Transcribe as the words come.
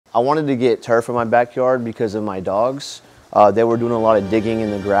I wanted to get turf in my backyard because of my dogs. They were doing a lot of digging in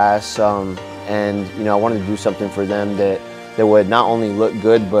the grass, and I wanted to do something for them that would not only look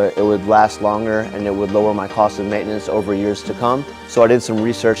good, but it would last longer and it would lower my cost of maintenance over years to come. So I did some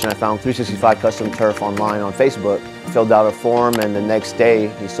research and I found 365 Custom Turf online on Facebook. Filled out a form, and the next day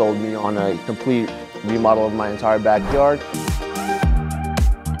he sold me on a complete remodel of my entire backyard.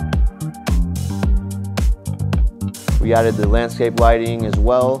 We added the landscape lighting as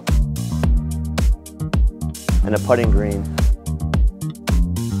well, and a putting green.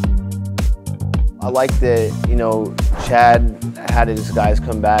 I like that, Chad had his guys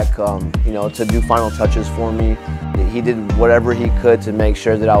come back, to do final touches for me. He did whatever he could to make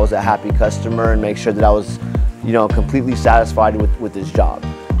sure that I was a happy customer and make sure that I was, completely satisfied with his job.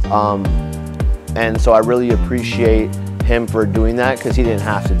 And so I really appreciate him for doing that, because he didn't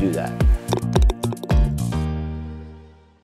have to do that.